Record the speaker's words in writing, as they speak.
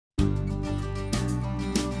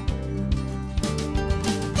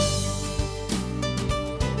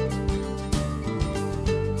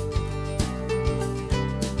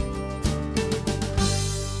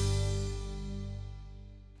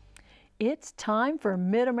It's time for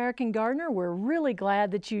Mid-American Gardener. We're really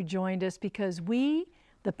glad that you joined us because we,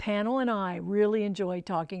 the panel and I, really enjoy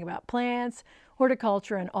talking about plants,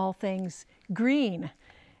 horticulture, and all things green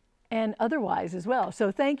and otherwise as well. So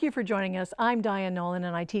thank you for joining us. I'm Dianne Noland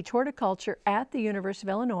and I teach horticulture at the University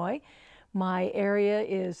of Illinois. My area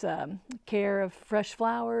is care of fresh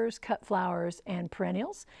flowers, cut flowers, and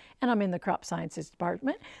perennials, and I'm in the crop sciences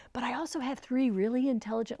department. But I also have three really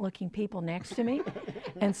intelligent-looking people next to me,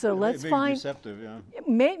 and so let's find. Deceptive, yeah.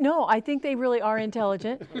 No, I think they really are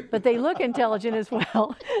intelligent, but they look intelligent as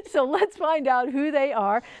well. So let's find out who they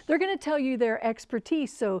are. They're going to tell you their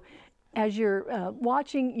expertise. So as you're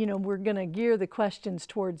watching, you know, we're going to gear the questions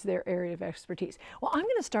towards their area of expertise. Well, I'm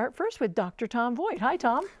going to start first with Dr. Tom Voigt. Hi,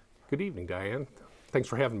 Tom. Good evening, Diane. Thanks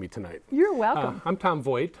for having me tonight. You're welcome. I'm Tom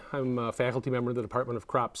Voigt. I'm a faculty member in the Department of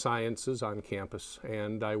Crop Sciences on campus,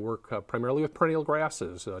 and I work primarily with perennial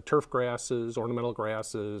grasses, turf grasses, ornamental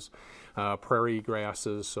grasses, prairie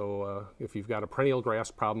grasses. So if you've got a perennial grass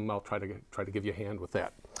problem, I'll try to give you a hand with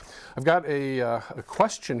that. I've got a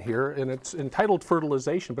question here, and it's entitled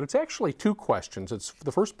fertilization, but it's actually two questions.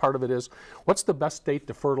 The first part of it is, what's the best date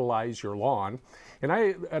to fertilize your lawn? And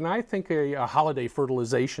I think a holiday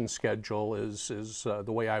fertilization schedule is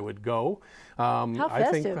the way I would go. How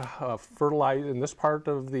festive. I think fertilize in this part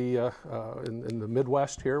of the in the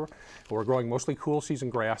Midwest here, we're growing mostly cool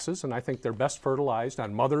season grasses, and I think they're best fertilized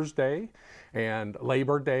on Mother's Day and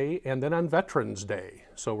Labor Day, and then on Veterans Day.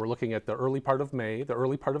 So we're looking at the early part of May, the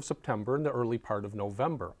early part of September, and the early part of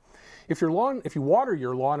November. If you water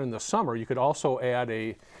your lawn in the summer, you could also add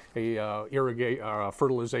a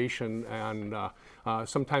fertilization and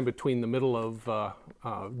sometime between the middle of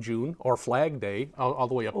June or Flag Day all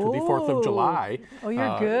the way up to the 4th of July. Oh,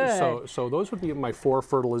 you're good. So those would be my 4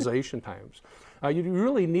 fertilization times. You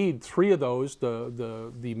really need 3 of those,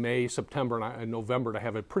 the May, September, and November, to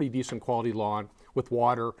have a pretty decent quality lawn with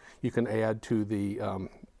water. You can add to the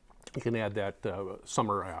that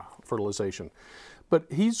summer fertilization. But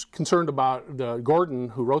he's concerned about, Gordon,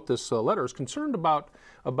 who wrote this letter, is concerned about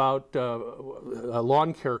a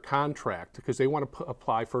lawn care contract because they want to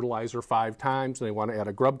apply fertilizer 5 times and they want to add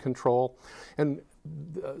a grub control. And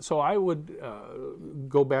so I would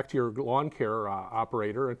go back to your lawn care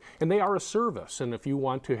operator, and they are a service. And if you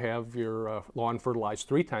want to have your lawn fertilized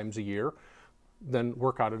 3 times a year, then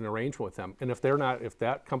work out an arrangement with them. And if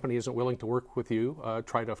that company isn't willing to work with you,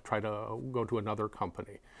 try to go to another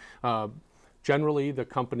company. Generally, the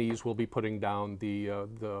companies will be putting down the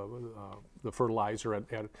fertilizer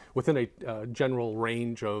within a general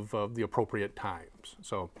range of the appropriate times.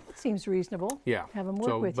 So seems reasonable. Yeah. Have them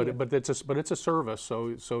work with you. But it's a service,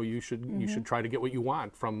 so you should try to get what you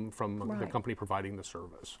want from the company providing the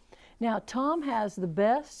service. Now Tom has the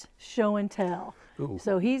best show and tell. Ooh.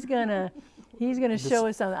 So he's gonna show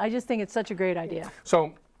us something. I just think it's such a great idea.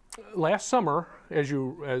 So last summer,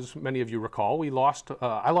 as many of you recall, I lost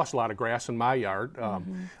a lot of grass in my yard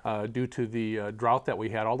due to the drought that we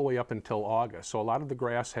had all the way up until August. So a lot of the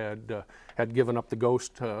grass had given up the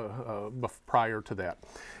ghost prior to that.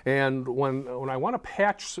 And when I want to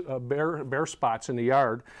patch bare spots in the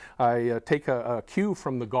yard, I take a cue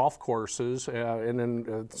from the golf courses, and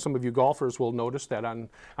then some of you golfers will notice that on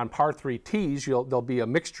par 3 tees there'll be a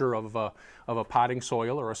mixture of a potting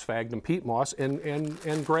soil or a sphagnum peat moss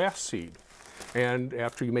and grass seed. And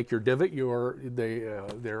after you make your divot,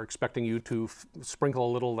 they're expecting you to sprinkle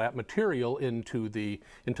a little of that material into the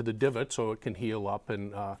divot so it can heal up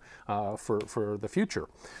and for the future.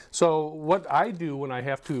 So what I do when I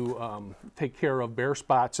have to take care of bare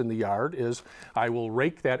spots in the yard is I will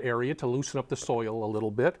rake that area to loosen up the soil a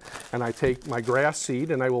little bit, and I take my grass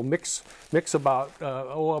seed and I will mix about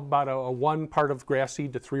a 1 part of grass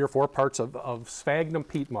seed to 3 or 4 parts of sphagnum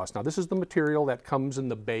peat moss. Now this is the material that comes in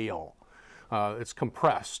the bale. It's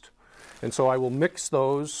compressed. And so I will mix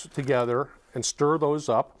those together and stir those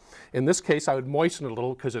up. In this case, I would moisten it a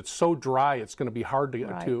little because it's so dry it's going to be hard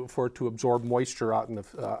for it to absorb moisture out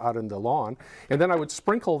in the lawn. And then I would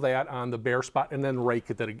sprinkle that on the bare spot and then rake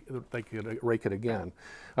it again.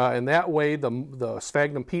 And that way the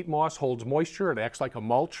sphagnum peat moss holds moisture. It acts like a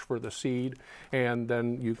mulch for the seed, and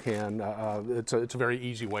then you can, it's a very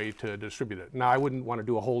easy way to distribute it. Now I wouldn't want to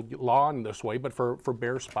do a whole lawn this way, but for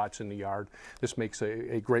bare spots in the yard, this makes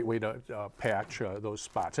a great way to patch those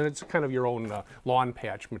spots. And it's kind of your own lawn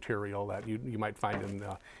patch material that you might find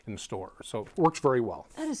in stores. So it works very well.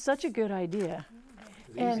 That is such a good idea.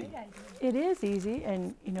 And it is easy,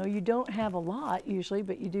 and you know, you don't have a lot usually,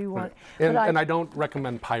 but you do want. And I don't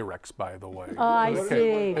recommend Pyrex, by the way. I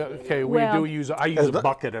see. Okay, Well, I use a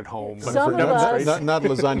bucket at home. But some for of us- demonstration- Not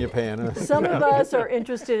lasagna pan. Some of us are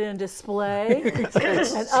interested in display,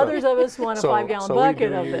 and others of us want a 5-gallon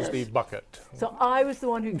bucket of we do use this. the bucket. So I was the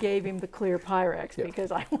one who gave him the clear Pyrex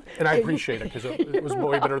because I. And I appreciate it because it was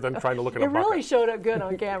way better than trying to look at a It bucket. really showed up good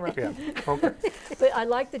on camera. Yeah. Okay. But I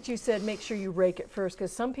like that you said make sure you rake it first,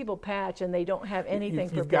 because some people patch and they don't have anything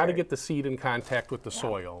You've got to prepared. get the seed in contact with the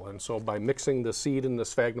soil, and so by mixing the seed and the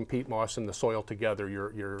sphagnum peat moss and the soil together, you're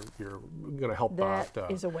going to help That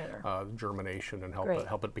out is a winner. germination and Great.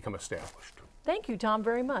 help it become established. Thank you, Tom,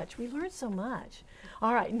 very much. We learned so much.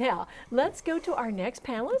 All right, now let's go to our next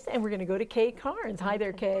panelist, and we're going to go to Kay Carnes. Hi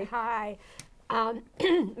there, Kay. Hi.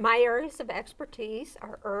 My areas of expertise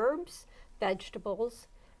are herbs, vegetables,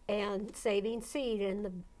 and saving seed.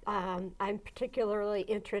 And I'm particularly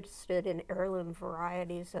interested in heirloom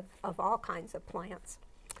varieties of all kinds of plants.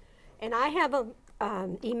 And I have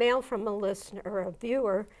an email from a listener, or a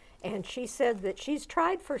viewer, and she said that she's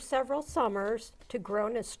tried for several summers to grow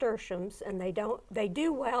nasturtiums, and they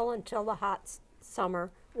do well until the hot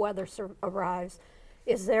summer weather arrives.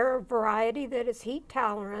 Is there a variety that is heat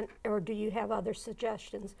tolerant, or do you have other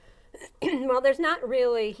suggestions? Well, there's not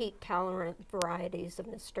really heat tolerant varieties of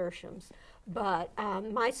nasturtiums, but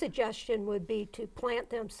my suggestion would be to plant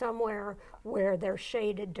them somewhere where they're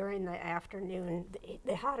shaded during the afternoon,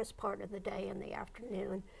 the hottest part of the day in the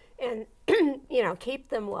afternoon, and you know, keep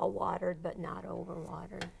them well watered but not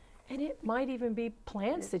overwatered. And it might even be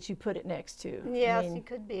plants that you put it next to. Yes, I mean, it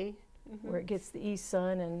could be. where it gets the east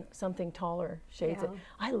sun and something taller shades it. Yeah.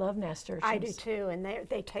 I love nasturtiums. I do too, and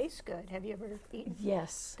they taste good. Have you ever eaten?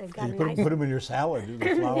 Yes. They've got You a put, nice. put them in your salad. Do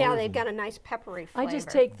the flowers Yeah, they've and- got a nice peppery I flavor. just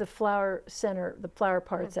take the flower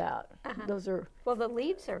parts out. Those are, Well, the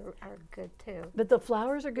leaves are good too. but the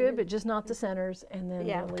flowers are good, but just not the centers and then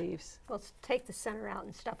Yeah. the leaves. Well, take the center out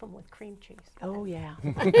and stuff them with cream cheese. Oh yeah.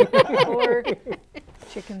 Or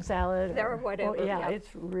chicken salad. Or whatever, Oh, yeah, yeah. it's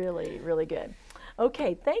really, really good.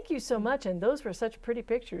 Okay, thank you so much. And those were such pretty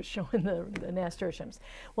pictures showing the nasturtiums.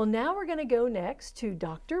 Well, now we're going to go next to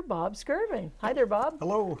Dr. Bob Skirvin. Hi there, Bob.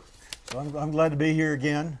 Hello. So I'm glad to be here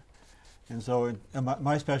again. And so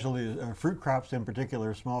my specialty is fruit crops, in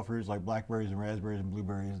particular, small fruits like blackberries and raspberries and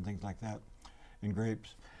blueberries and things like that, and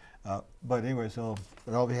grapes. But anyway,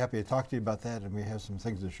 but I'll be happy to talk to you about that, and we have some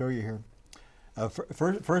things to show you here.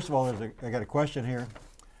 First of all, I got a question here.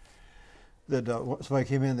 That somebody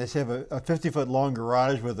came in. They say have a 50-foot long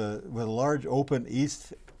garage with a large open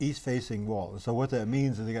east-facing wall. So what that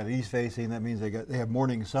means is they got east-facing. That means they have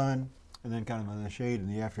morning sun, and then kind of in the shade in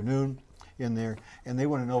the afternoon in there. And they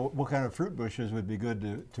want to know what kind of fruit bushes would be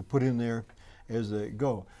good to put in there as they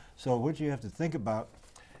go. So what you have to think about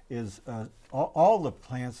is all the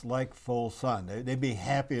plants like full sun. They'd be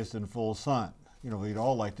happiest in full sun. You know, we'd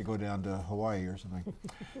all like to go down to Hawaii or something.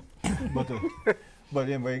 But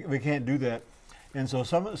anyway, we can't do that. And so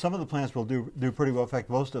some of the plants will do pretty well. In fact,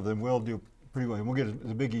 most of them will do pretty well. And we'll get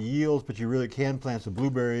as big yields, but you really can plant some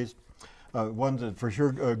blueberries. Ones that for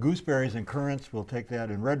sure, gooseberries and currants, we'll take that.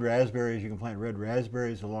 And red raspberries, you can plant red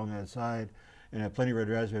raspberries along that side and have plenty of red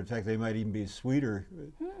raspberries. In fact, they might even be sweeter.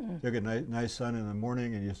 They'll get nice sun in the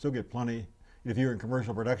morning, and you still get plenty. If you're in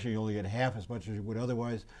commercial production, you only get half as much as you would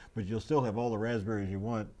otherwise, but you'll still have all the raspberries you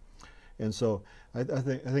want. And so I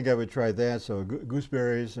think I would try that. So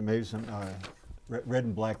gooseberries and maybe some red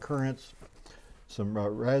and black currants, some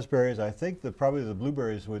raspberries. I think probably the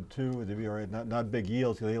blueberries would too. They'd be all right. Not big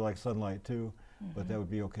yields because they like sunlight too, but that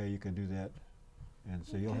would be okay. You can do that, and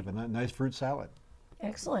so you'll have a nice fruit salad.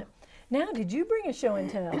 Excellent. Now, did you bring a show and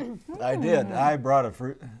tell? I did. I brought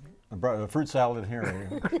a fruit salad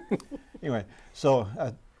here. Anyway, so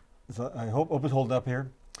I hope it's holding up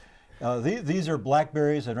here. These are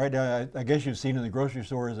blackberries, and right now, I guess you've seen in the grocery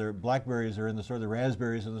stores, blackberries are in the store, the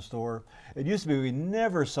raspberries in the store. It used to be we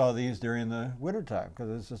never saw these during the wintertime because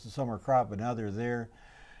it's just a summer crop, but now they're there.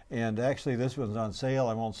 And actually, this one's on sale.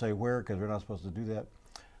 I won't say where because we're not supposed to do that,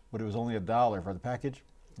 but it was only $1 for the package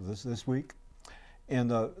this week. And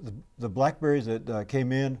the blackberries that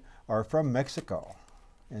came in are from Mexico.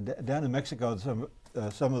 And down in Mexico, some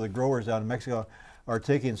of the growers down in Mexico are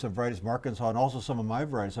taking some varieties from Arkansas and also some of my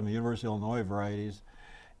varieties, some of the University of Illinois varieties,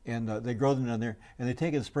 and they grow them down there, and they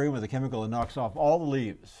take and spray them with a chemical that knocks off all the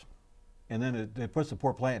leaves, and then it puts the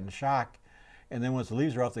poor plant in shock, and then once the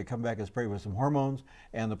leaves are off, they come back and spray with some hormones,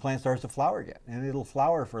 and the plant starts to flower again, and it'll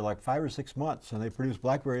flower for like 5 or 6 months, and they produce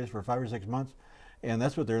blackberries for 5 or 6 months, and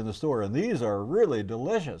that's what they're in the store, and these are really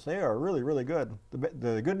delicious. They are really, really good.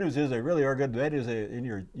 The good news is they really are good. The bad news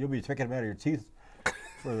is you'll be picking them out of your teeth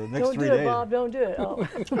for the next Don't 3 do days. it, Bob. Don't do it. Oh.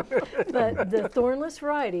 But the thornless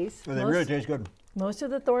varieties. But they really taste good. Most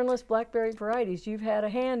of the thornless blackberry varieties you've had a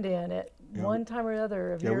hand in at one time or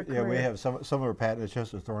other of your career. Yeah, we have some of our patents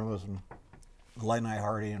just as thornless and Light Eye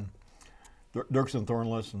Hardy and Dirksen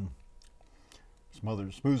thornless and some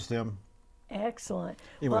others, smooth stem. Excellent.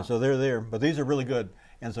 Anyway, Well, so they're there, but these are really good.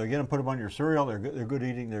 And so again, put them on your cereal. They're good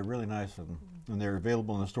eating. They're really nice, and they're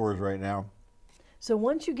available in the stores right now. so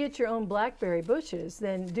once you get your own blackberry bushes,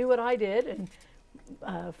 then do what I did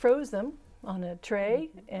and froze them on a tray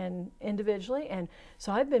and individually. And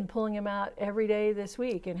so I've been pulling them out every day this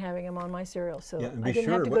week and having them on my cereal. So Yeah, and I be didn't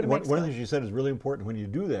sure. have to go to One of the Mexico. things you said is really important when you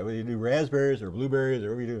do that. Whether you do raspberries or blueberries or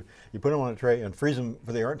whatever you do, you put them on a tray and freeze them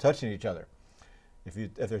so they aren't touching each other. If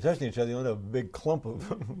they're touching each other, you'll have a big clump of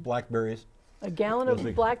blackberries. A gallon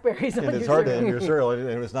of blackberries on And your it's hard to cereal. have your cereal,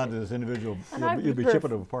 and it's not this individual. And I You'll be prefer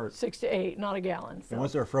chipping them apart. 6 to 8, not a gallon. So. And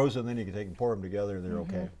once they're frozen, then you can take and pour them together, and they're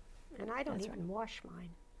okay. And I don't even wash mine.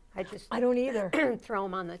 I just I don't either. throw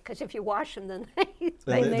them on the, because if you wash them, then Then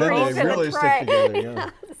They they freeze in a really stick tray. together. Yeah.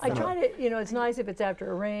 I try to, it's nice if it's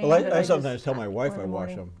after a rain. Well, but I just- sometimes tell my wife or in I the wash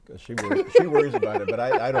morning. them because she worries about it, but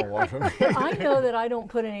I don't wash them. I know that I don't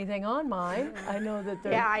put anything on mine. I know that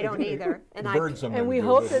they're. yeah, I don't either. And I, Birds sometimes And we do,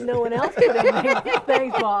 hope but- that no one else put anything.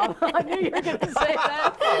 Thanks, Bob. I knew you were going to say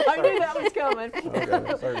that. I knew that was coming.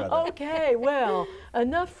 Okay, sorry about that. Okay, well,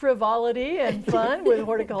 enough frivolity and fun with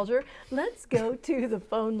horticulture. Let's go to the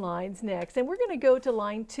phone lines next. And we're going to go to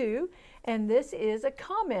line 2. And this is a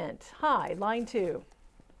comment. Hi, line 2.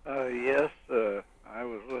 Yes, I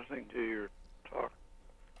was listening to your talk.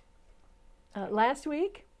 Last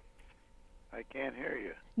week? I can't hear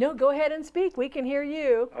you. No, go ahead and speak. We can hear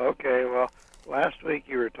you. Okay, well, last week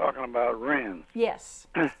you were talking about wrens. Yes.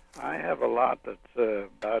 I have a lot that's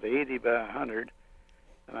about 80 by 100,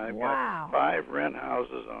 and I've Wow. got 5 wren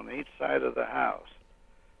houses on each side of the house.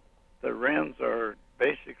 The wrens are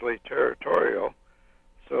basically territorial,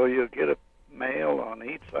 so you'll get a male on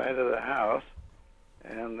each side of the house,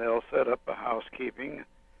 and they'll set up a housekeeping,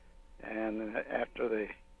 and after they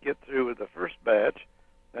get through with the first batch,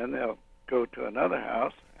 then they'll go to another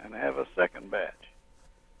house and have a second batch.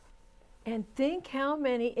 And think how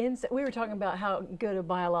many insects, we were talking about how good a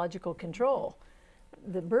biological control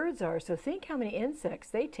the birds are, so think how many insects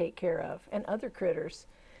they take care of and other critters.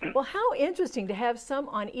 Well, how interesting to have some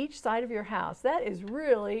on each side of your house. That is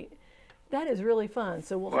really fun.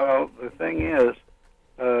 So Well, the thing is,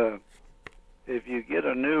 if you get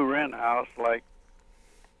a new wren house like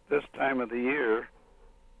this time of the year,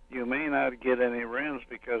 you may not get any wrens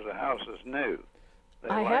because the house is new.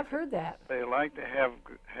 I have heard that. They like to have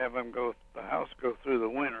the house go through the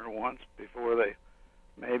winter once before they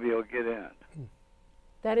maybe will get in.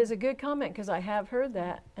 That is a good comment because I have heard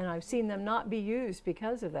that and I've seen them not be used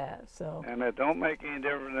because of that. So And it don't make any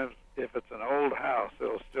difference if it's an old house;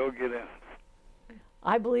 they'll still get in.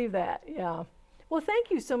 I believe that, yeah. Well,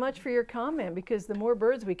 thank you so much for your comment because the more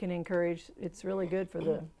birds we can encourage, it's really good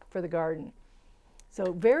for the garden.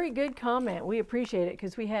 So very good comment. We appreciate it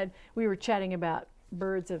because we were chatting about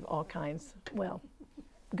birds of all kinds. Well,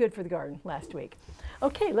 good for the garden last week.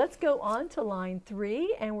 Okay, let's go on to line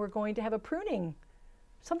 3 and we're going to have a pruning.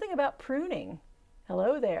 Something about pruning.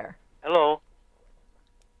 Hello there. Hello.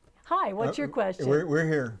 Hi, what's your question? We're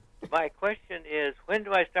here. My question is, when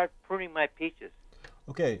do I start pruning my peaches?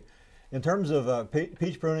 Okay. In terms of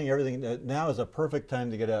peach pruning, everything, now is a perfect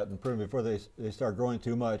time to get out and prune before they start growing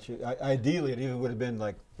too much. Ideally, it even would have been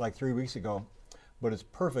like 3 weeks ago, but it's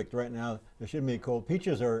perfect right now. There shouldn't be cold.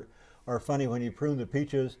 Peaches are funny when you prune the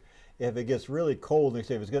peaches. If it gets really cold, they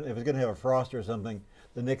say if it's going to have a frost or something,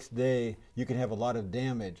 the next day you can have a lot of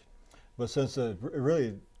damage. But since it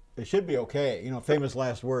should be okay, famous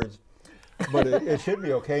last words. But it should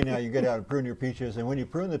be okay now. You get out and prune your peaches, and when you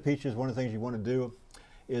prune the peaches, one of the things you want to do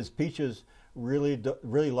is peaches really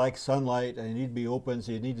like sunlight and they need to be open,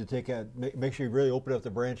 so you need to make sure you really open up the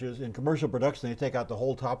branches. In commercial production, they take out the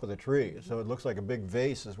whole top of the tree, so it looks like a big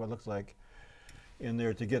vase is what it looks like in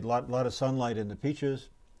there to get a lot of sunlight in the peaches.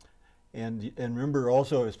 And remember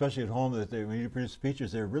also, especially at home, that when you produce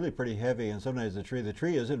peaches, they're really pretty heavy, and sometimes the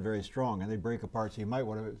tree isn't very strong, and they break apart. So you might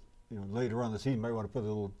want to, later on in the season, you might want to put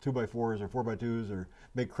little 2x4s or 4x2s or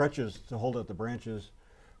make crutches to hold up the branches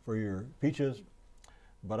for your peaches.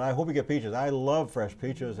 But I hope you get peaches. I love fresh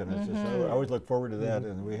peaches, and it's just, I always look forward to that.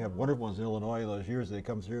 And we have wonderful ones in Illinois those years they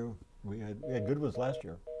come through. We had good ones last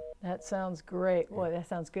year. That sounds great. Boy, that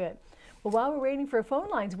sounds good. Well, while we're waiting for phone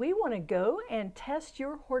lines, we want to go and test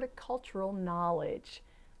your horticultural knowledge.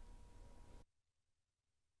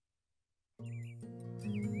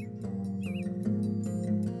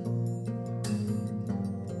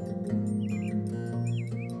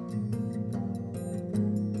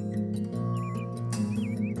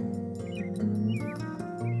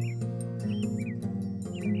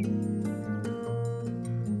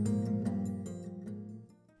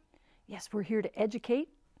 we're here to educate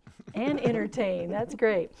and entertain. That's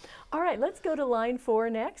great. All right, let's go to line 4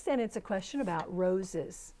 next, and it's a question about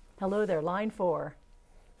roses. Hello there, line 4.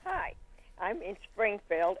 Hi, I'm in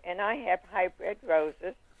Springfield, and I have hybrid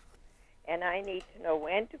roses, and I need to know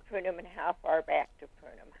when to prune them and how far back to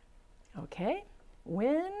prune them. Okay,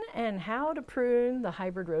 when and how to prune the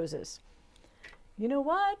hybrid roses. You know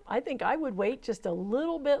what? I think I would wait just a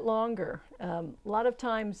little bit longer. A lot of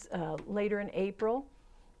times later in April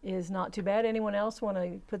is not too bad. Anyone else want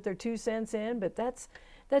to put their 2 cents in? But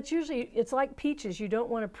that's usually, it's like peaches. You don't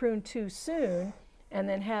want to prune too soon and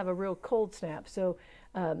then have a real cold snap. So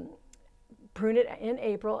prune it in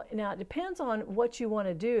April. Now it depends on what you want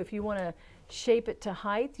to do. If you want to shape it to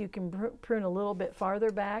height, you can prune a little bit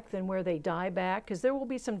farther back than where they die back, because there will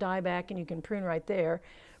be some die back and you can prune right there.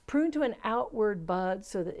 Prune to an outward bud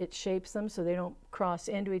so that it shapes them so they don't cross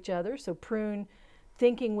into each other. So prune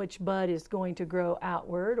thinking which bud is going to grow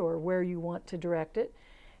outward or where you want to direct it.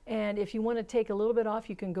 And if you want to take a little bit off,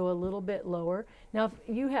 you can go a little bit lower. Now, if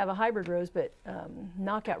you have a hybrid rose, but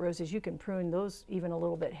knockout roses, you can prune those even a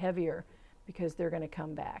little bit heavier because they're going to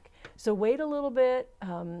come back. So wait a little bit.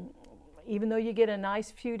 Even though you get a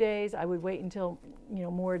nice few days, I would wait until, you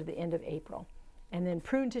know, more to the end of April. And then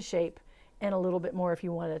prune to shape, and a little bit more if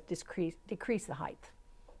you want to decrease the height.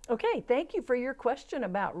 Okay, thank you for your question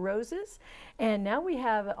about roses. And now we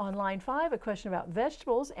have on line 5 a question about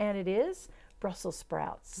vegetables, and it is Brussels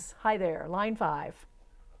sprouts. Hi there, line 5.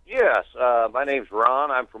 Yes, my name's Ron.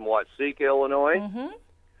 I'm from Watseka, Illinois. Mm-hmm.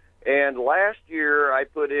 And last year I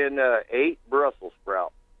put in 8 Brussels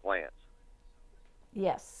sprout plants.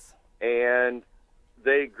 Yes. And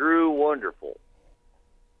they grew wonderful.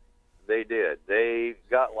 They did. They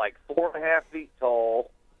got like 4.5 feet tall.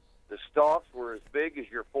 The stalks were as big as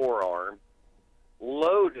your forearm,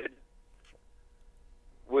 loaded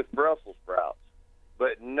with Brussels sprouts,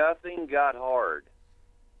 but nothing got hard.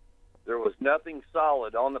 There was nothing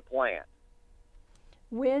solid on the plant.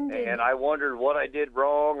 And I wondered what I did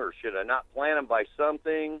wrong, or should I not plant them by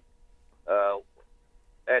something?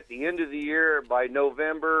 At the end of the year, by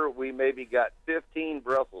November, we maybe got 15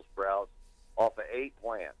 Brussels sprouts off of 8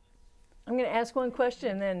 plants. I'm going to ask one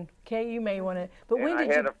question, and then Kay, you may want to. But when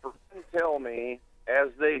did I had a friend tell me, as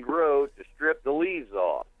they grow, to strip the leaves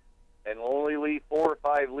off, and only leave 4 or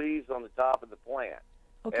 5 leaves on the top of the plant.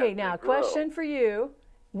 Okay, now question for you: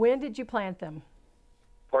 when did you plant them?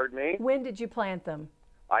 Pardon me? When did you plant them?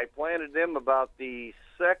 I planted them about the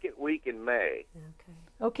 2nd week in May.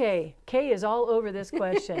 Okay, Kay is all over this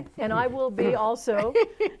question, and I will be also.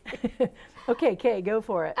 Okay, Kay, go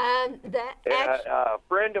for it. A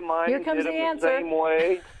friend of mine Here comes did the them answer. the same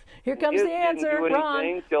way. Here comes the answer, Didn't do Ron.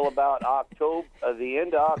 anything till about October, the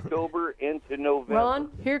end of October into November.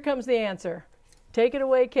 Ron, here comes the answer. Take it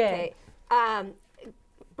away, Kay. Okay.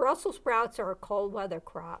 Brussels sprouts are a cold weather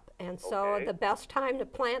crop, and so the best time to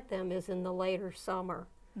plant them is in the later summer,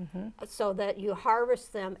 so that you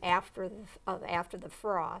harvest them after the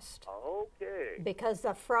frost. Okay. Because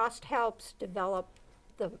the frost helps develop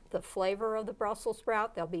the flavor of the Brussels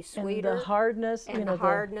sprout. They'll be sweeter. And the hardness. And the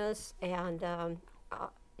hardness and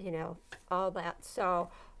you know, all that. So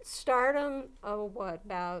start them.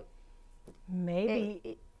 About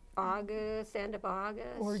maybe August, end of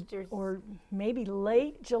August, or maybe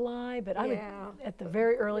late July, but I would at the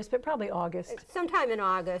very earliest, but probably August. Sometime in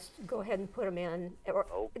August, go ahead and put them in.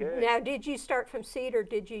 Okay. Now, did you start from seed or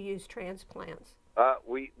did you use transplants?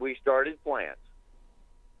 We started plants.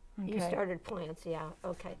 Okay. You started plants, yeah.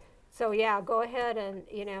 Okay. So yeah, go ahead and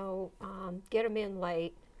get them in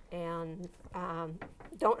late, and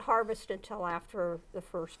don't harvest until after the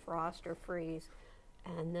first frost or freeze.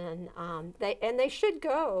 And then they should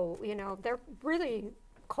go. They're really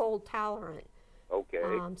cold tolerant.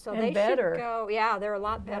 Okay. So And they better. should go. Yeah, they're a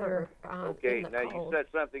lot better. Okay. In the Now cold. you said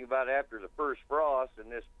something about after the first frost,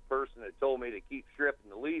 and this person had told me to keep stripping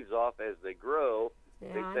the leaves off as they grow.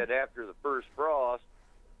 Yeah. They said after the first frost,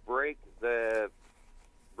 break the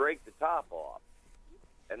top off,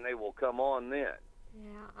 and they will come on then. Yeah,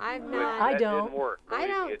 I've But not. I that don't. Didn't work. I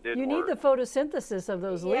don't. It didn't You need work. the photosynthesis of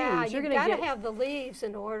those Yeah, leaves. You're you've going got to to have the leaves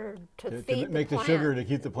in order to feed make the the plant. sugar to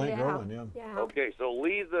keep the plant Yeah. growing. Yeah. Yeah. Okay, so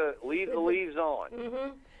leave the leaves on.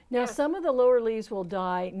 Mm-hmm. Now, some of the lower leaves will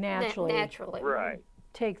die naturally. Naturally. Right.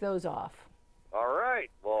 Take those off. All right.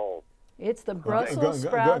 Well. It's the Brussels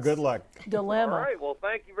sprouts Good luck. dilemma. All right. Well,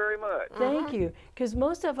 thank you very much. Thank you, because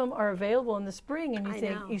most of them are available in the spring, and I you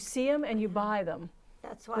know. you see them and you buy them,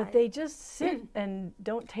 That's why. but they just sit and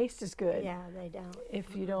don't taste as good Yeah, they don't.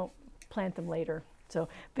 if you don't plant them later. So,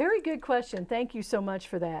 very good question. Thank you so much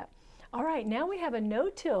for that. All right, now we have a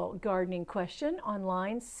no-till gardening question on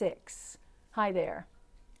line 6. Hi there.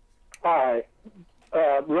 Hi.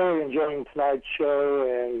 Really enjoying tonight's show,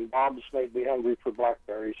 and Bob's made me hungry for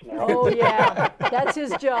blackberries now. Oh, yeah. That's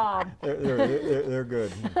his job. They're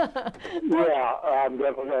good. Yeah, I'm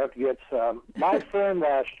definitely going to have to get some. My friend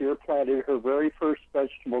last year planted her very first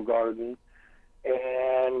vegetable garden,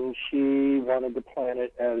 and she wanted to plant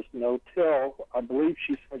it as no-till. I believe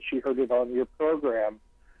she said she heard it on your program,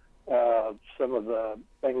 some of the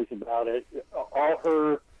things about it. All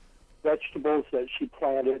her vegetables that she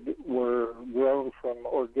planted were grown from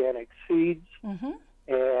organic seeds,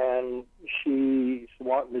 and she's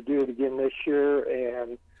wanting to do it again this year,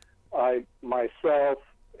 and I myself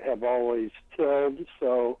have always tilled,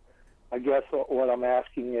 so I guess what I'm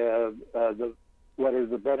asking what are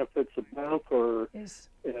the benefits of both, or if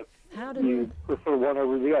you prefer one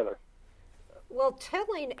over the other? Well,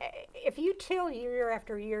 tilling, if you till year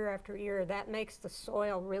after year after year, that makes the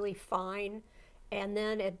soil really fine, and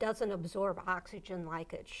then it doesn't absorb oxygen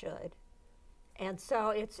like it should. And so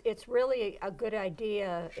it's really a good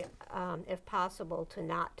idea, if possible, to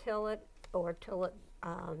not till it, or till it,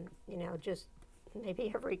 you know, just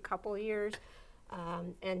maybe every couple of years.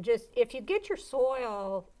 And just, if you get your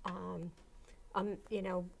soil, you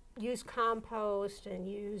know, use compost and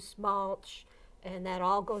use mulch, and that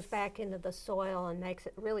all goes back into the soil and makes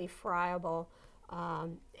it really friable.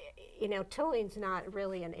 You know, tilling's not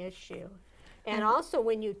really an issue. And also,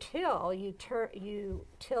 when you till, you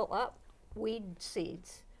till up weed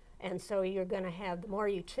seeds, and so you're going to have, the more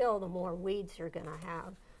you till, the more weeds you're going to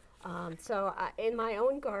have. So in my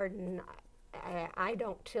own garden, I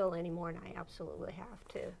don't till anymore, and I absolutely have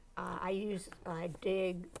to. I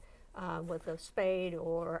dig with a spade,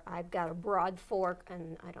 or I've got a broad fork,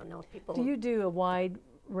 and I don't know if people. Do you do a wide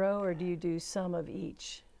row, or do you do some of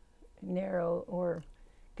each, narrow, or?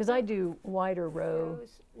 Because I do wider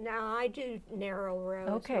rows. No, I do narrow rows.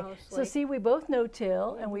 Okay, mostly. so see, we both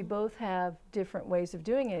no-till, and we both have different ways of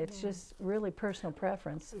doing it. It's just really personal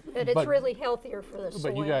preference. And it's really healthier for the soil.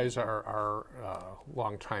 But you guys are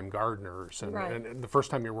long-time gardeners, and the first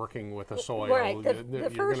time you're working with a soil, right. you're going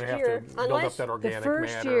to have to build up that organic matter. The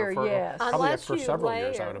first year, yes. Probably for several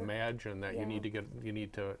years, I would imagine that you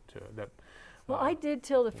need to that. Well, I did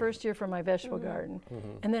till the first year for my vegetable garden,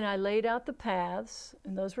 and then I laid out the paths,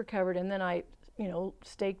 and those were covered, and then I, you know,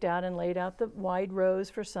 staked out and laid out the wide rows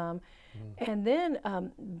for some, and then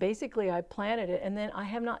basically I planted it, and then I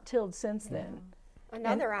have not tilled since then.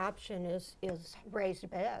 Another option is raised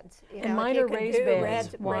beds. You and know, mine if you are can raised do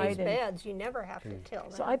beds, raised beds, you never have to till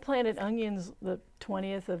them. So I planted onions the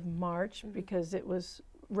 20th of March because it was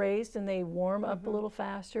raised, and they warm up a little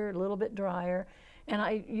faster, a little bit drier. And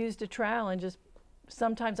I used a trowel, and just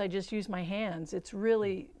sometimes I just use my hands. It's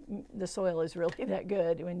really, the soil is really that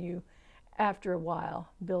good when you, after a while,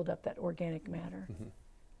 build up that organic matter.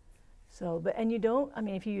 So, but, and you don't, I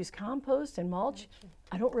mean, if you use compost and mulch,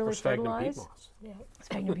 I don't really fertilize.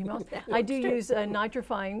 Sphagnum peat moss. I do use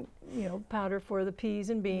nitrifying, you know, powder for the peas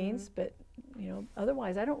and beans, but, you know,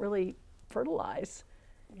 otherwise I don't really fertilize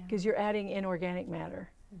because you're adding inorganic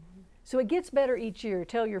matter. So it gets better each year.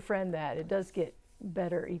 Tell your friend that. It does get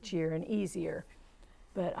better each year and easier.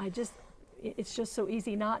 But it's just so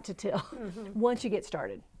easy not to till once you get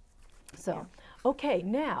started. So, okay,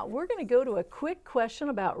 now we're going to go to a quick question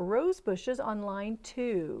about rose bushes on line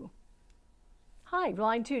 2. Hi,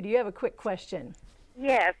 line 2, do you have a quick question?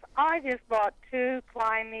 Yes, I just bought 2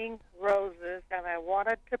 climbing roses, and I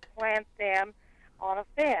wanted to plant them on a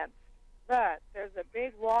fence. But there's a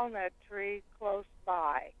big walnut tree close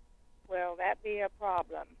by. Will that be a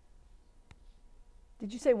problem?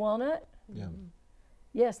 Did you say walnut? Yeah.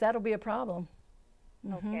 Yes, that'll be a problem.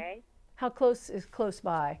 Okay. How close is close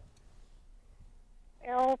by?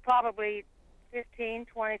 Oh, probably 15,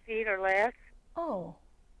 20 feet or less. Oh,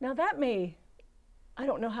 now that may, I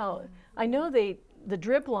don't know how, I know the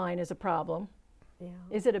drip line is a problem. Yeah.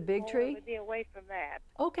 Is it a big tree? It would be away from that.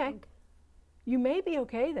 Okay. You may be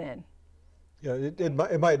okay then. Yeah,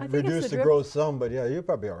 it might reduce the growth some, but yeah, you're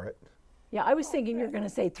probably all right. Yeah, I was thinking you're going to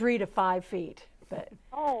say 3 to 5 feet, but.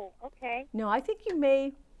 Oh, okay. No, I think you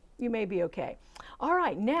may be okay. All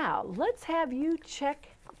right, now let's have you check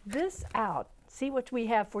this out. See what we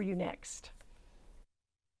have for you next.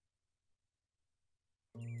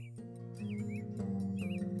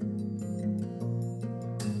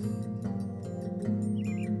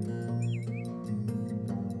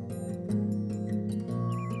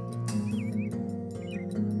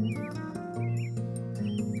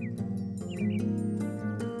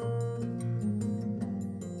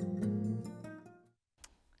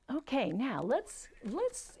 Okay, now let's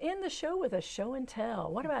end the show with a show and tell.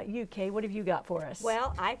 What about you, Kay? What have you got for us?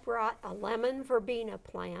 Well, I brought a lemon verbena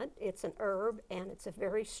plant. It's an herb, and it's a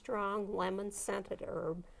very strong lemon-scented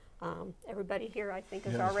herb. Everybody here, I think,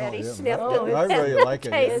 has already sniffed it I really like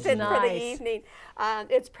it. Tasted It's for the nice. evening.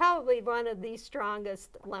 It's probably one of the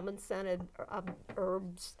strongest lemon-scented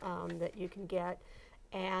herbs that you can get.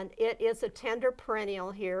 And it is a tender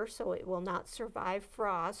perennial here, so it will not survive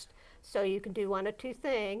frost. So you can do one of two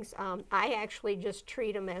things. I actually just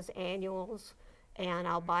treat them as annuals, and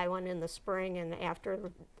I'll buy one in the spring, and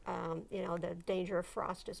after you know, the danger of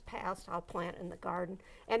frost is past, I'll plant in the garden.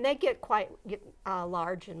 And they get quite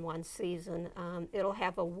large in one season. It'll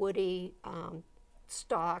have a woody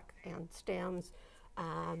stalk and stems,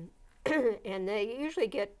 and they usually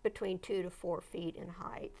get between 2 to 4 feet in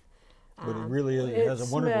height. But it really is, it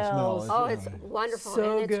has a wonderful smell. Oh, it's wonderful,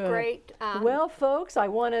 so and it's good. great. Well, folks, I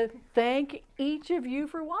want to thank each of you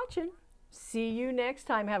for watching. See you next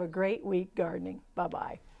time. Have a great week gardening.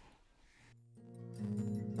 Bye-bye.